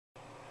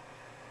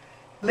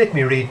Let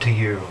me read to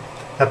you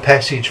a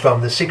passage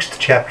from the 6th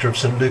chapter of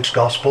St. Luke's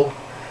Gospel,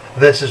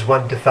 verses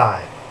 1 to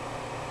 5.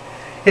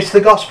 It's the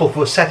Gospel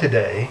for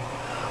Saturday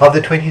of the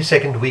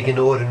 22nd week in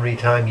Ordinary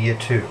Time, Year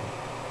 2.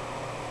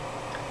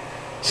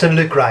 St.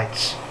 Luke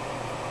writes,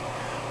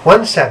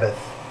 "One Sabbath,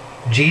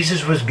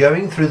 Jesus was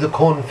going through the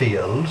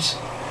cornfields,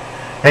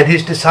 and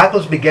his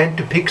disciples began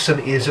to pick some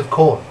ears of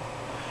corn,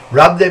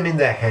 rub them in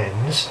their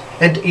hands,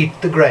 and eat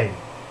the grain.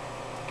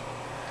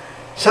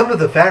 Some of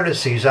the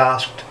Pharisees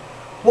asked,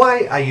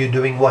 'Why are you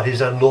doing what is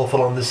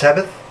unlawful on the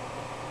Sabbath?'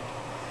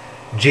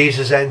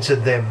 Jesus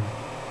answered them,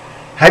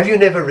 'Have you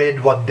never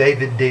read what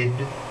David did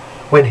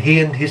when he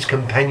and his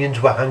companions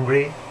were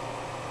hungry?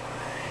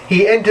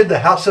 He entered the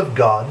house of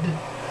God,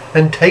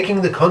 and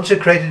taking the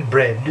consecrated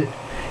bread,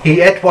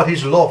 he ate what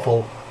is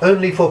lawful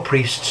only for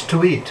priests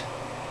to eat.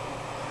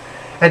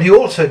 And he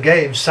also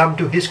gave some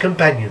to his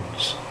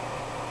companions.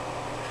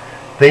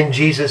 Then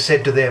Jesus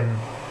said to them,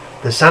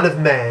 'The Son of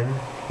Man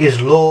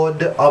is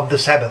Lord of the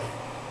Sabbath.'"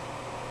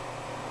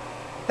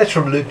 That's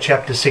from Luke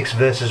chapter 6,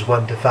 verses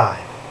 1 to 5.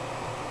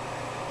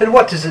 And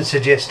what does it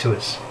suggest to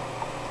us?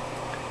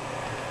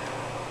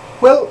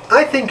 Well,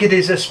 I think it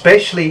is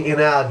especially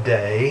in our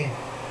day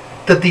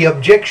that the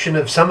objection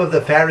of some of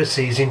the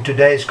Pharisees in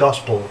today's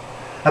Gospel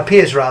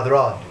appears rather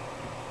odd.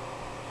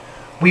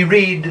 We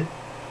read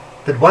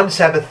that one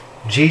Sabbath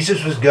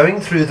Jesus was going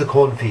through the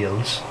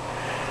cornfields,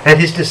 and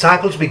his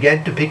disciples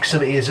began to pick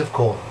some ears of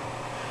corn,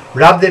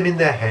 rub them in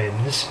their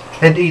hands,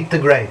 and eat the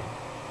grain.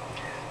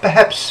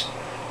 Perhaps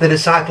the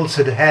disciples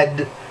had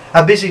had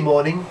a busy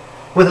morning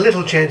with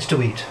little chance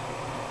to eat.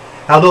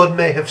 Our Lord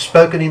may have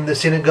spoken in the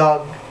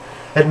synagogue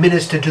and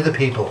ministered to the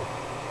people.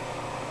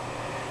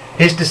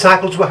 His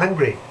disciples were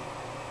hungry,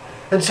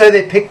 and so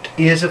they picked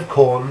ears of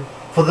corn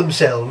for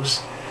themselves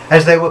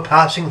as they were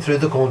passing through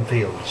the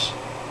cornfields.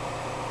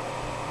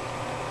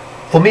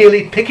 For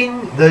merely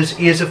picking those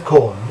ears of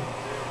corn,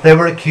 they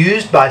were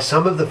accused by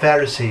some of the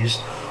Pharisees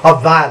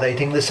of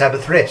violating the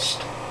Sabbath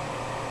rest.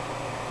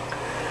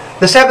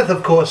 The Sabbath,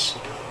 of course,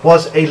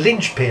 was a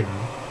linchpin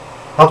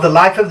of the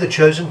life of the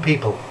chosen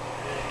people,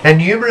 and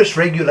numerous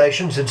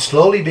regulations had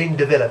slowly been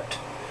developed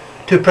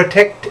to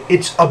protect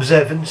its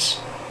observance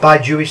by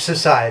Jewish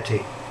society.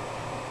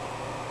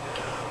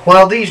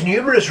 While these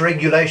numerous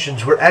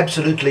regulations were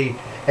absolutely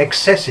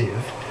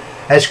excessive,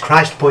 as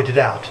Christ pointed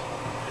out,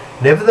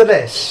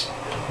 nevertheless,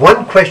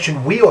 one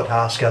question we ought to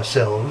ask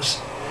ourselves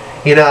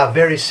in our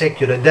very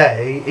secular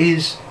day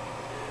is,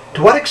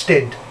 to what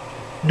extent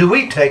do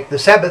we take the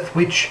Sabbath,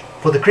 which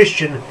for the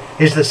Christian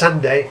is the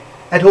Sunday,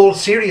 at all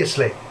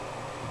seriously?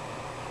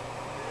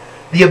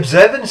 The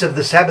observance of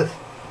the Sabbath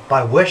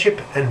by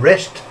worship and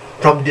rest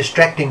from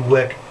distracting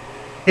work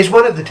is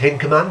one of the 10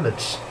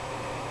 Commandments.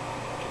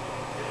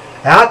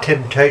 Our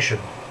temptation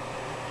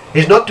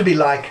is not to be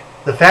like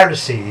the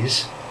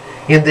Pharisees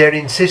in their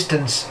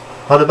insistence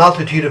on a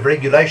multitude of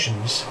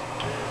regulations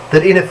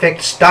that in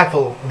effect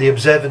stifle the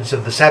observance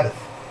of the Sabbath.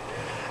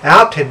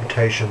 Our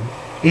temptation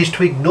is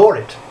to ignore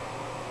it.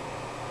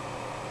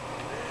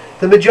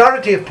 The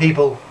majority of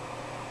people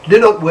do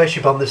not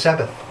worship on the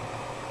Sabbath.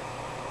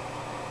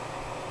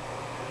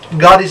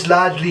 God is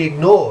largely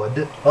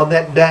ignored on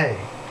that day.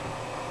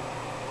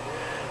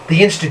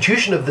 The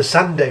institution of the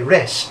Sunday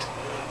rest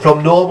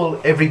from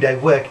normal everyday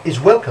work is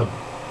welcome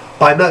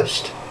by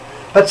most,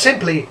 but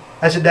simply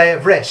as a day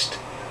of rest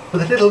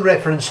with little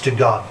reference to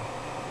God.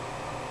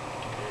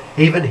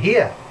 Even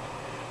here,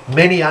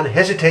 many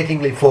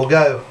unhesitatingly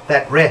forego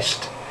that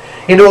rest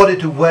in order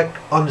to work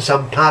on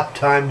some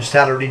part-time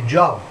salaried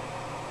job.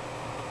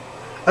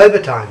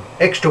 Overtime,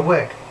 extra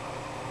work.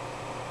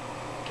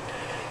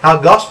 Our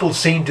gospel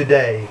scene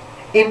today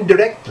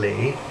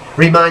indirectly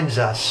reminds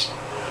us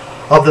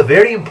of the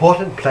very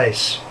important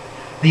place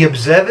the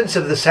observance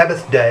of the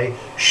Sabbath day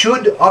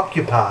should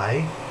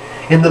occupy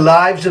in the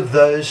lives of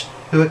those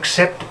who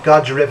accept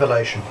God's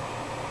revelation.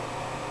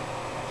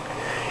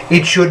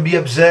 It should be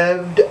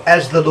observed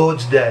as the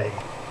Lord's day.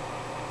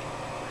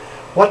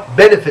 What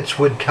benefits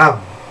would come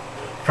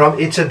from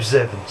its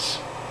observance?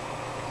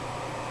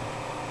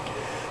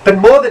 But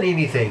more than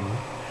anything,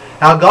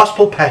 our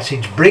gospel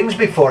passage brings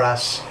before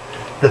us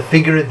the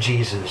figure of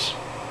Jesus.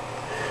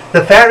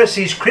 The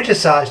Pharisees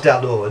criticized our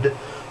Lord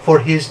for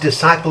his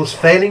disciples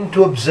failing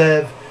to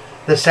observe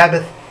the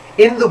Sabbath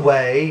in the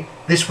way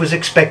this was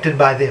expected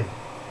by them.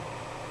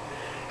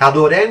 Our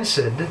Lord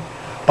answered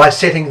by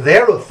setting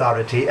their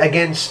authority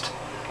against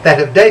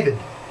that of David.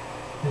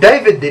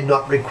 David did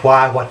not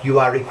require what you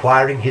are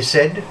requiring, he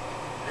said.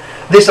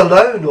 This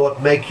alone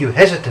ought make you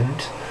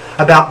hesitant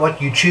about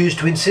what you choose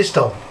to insist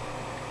on.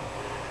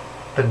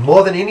 But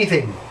more than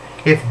anything,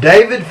 if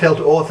David felt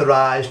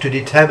authorized to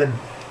determine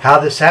how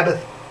the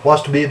Sabbath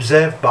was to be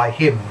observed by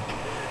him,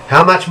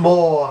 how much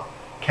more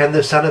can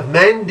the Son of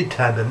Man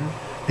determine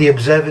the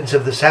observance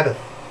of the Sabbath?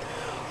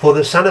 For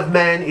the Son of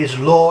Man is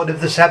Lord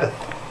of the Sabbath.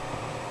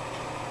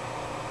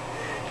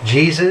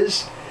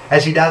 Jesus,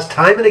 as he does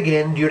time and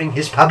again during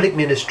his public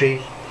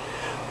ministry,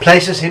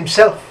 places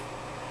himself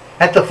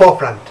at the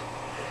forefront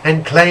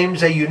and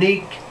claims a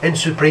unique and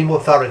supreme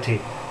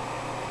authority.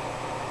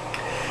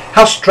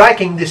 How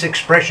striking this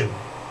expression,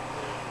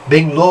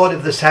 being Lord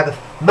of the Sabbath,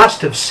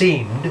 must have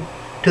seemed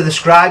to the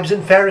scribes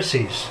and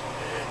Pharisees.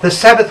 The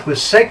Sabbath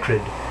was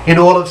sacred in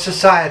all of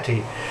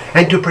society,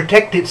 and to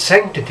protect its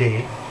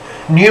sanctity,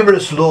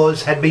 numerous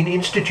laws had been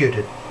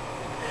instituted.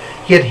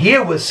 Yet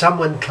here was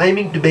someone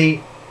claiming to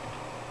be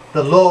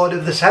the Lord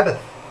of the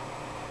Sabbath.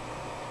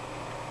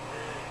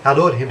 Our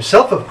Lord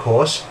himself, of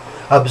course,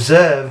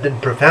 observed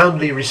and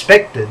profoundly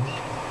respected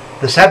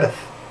the Sabbath.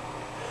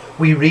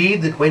 We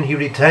read that when he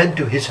returned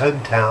to his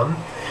hometown,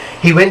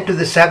 he went to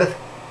the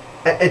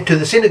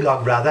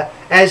synagogue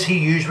as he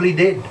usually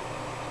did.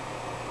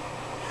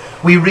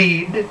 We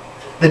read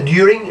that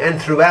during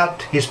and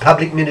throughout his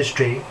public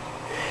ministry,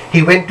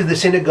 he went to the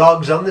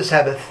synagogues on the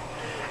Sabbath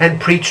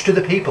and preached to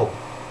the people.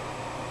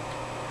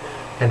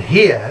 And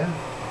here,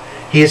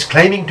 he is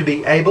claiming to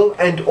be able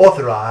and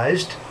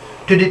authorized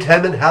to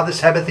determine how the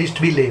Sabbath is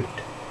to be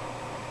lived.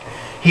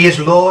 He is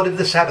Lord of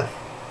the Sabbath,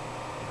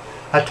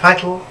 a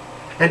title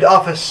and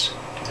office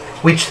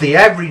which the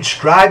average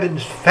scribe and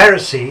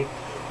Pharisee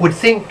would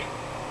think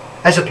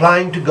as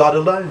applying to God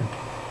alone.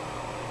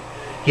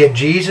 Yet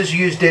Jesus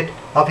used it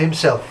of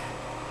himself.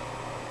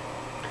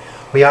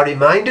 We are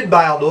reminded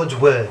by our Lord's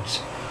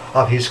words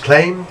of his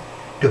claim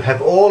to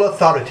have all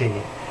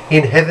authority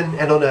in heaven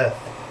and on earth.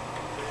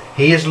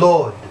 He is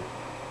Lord.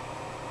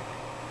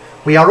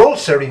 We are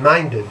also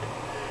reminded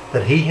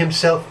that he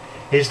himself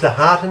is the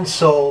heart and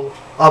soul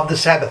of the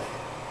Sabbath.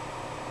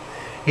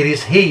 It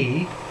is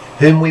he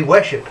whom we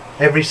worship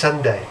every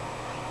Sunday.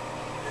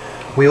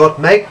 We ought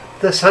make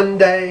the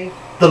Sunday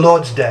the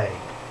Lord's day,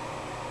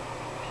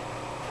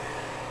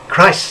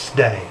 Christ's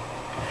day,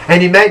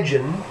 and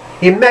imagine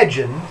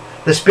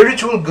the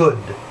spiritual good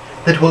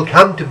that will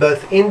come to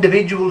both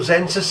individuals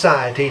and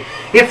society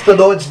if the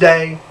Lord's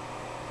day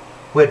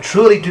were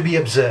truly to be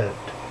observed.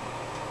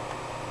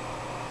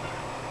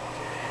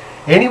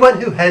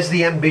 Anyone who has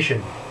the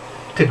ambition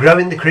to grow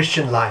in the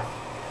Christian life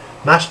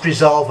must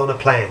resolve on a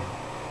plan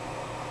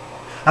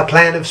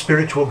of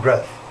spiritual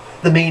growth,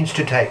 the means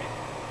to take.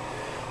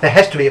 There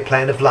has to be a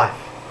plan of life.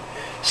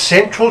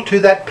 Central to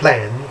that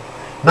plan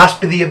must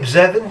be the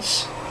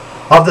observance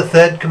of the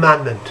third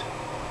commandment,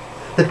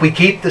 that we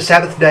keep the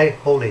Sabbath day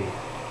holy.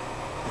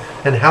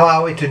 And how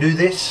are we to do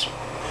this?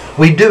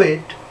 We do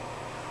it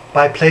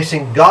by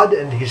placing God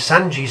and his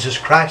Son Jesus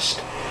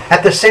Christ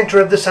at the center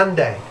of the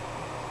Sunday.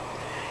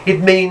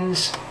 It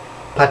means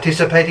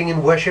participating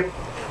in worship,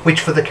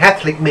 which for the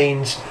Catholic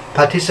means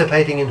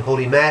participating in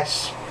Holy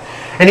Mass,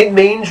 and it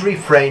means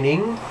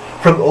refraining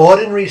from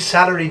ordinary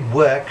salaried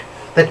work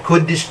that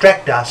could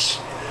distract us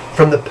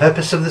from the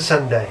purpose of the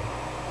Sunday.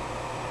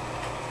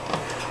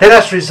 Let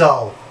us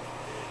resolve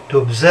to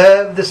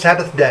observe the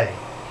Sabbath day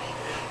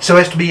so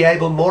as to be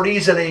able more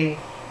easily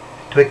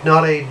to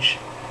acknowledge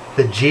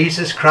that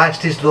Jesus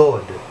Christ is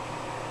Lord,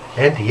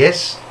 and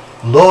yes,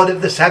 Lord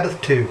of the Sabbath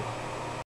too.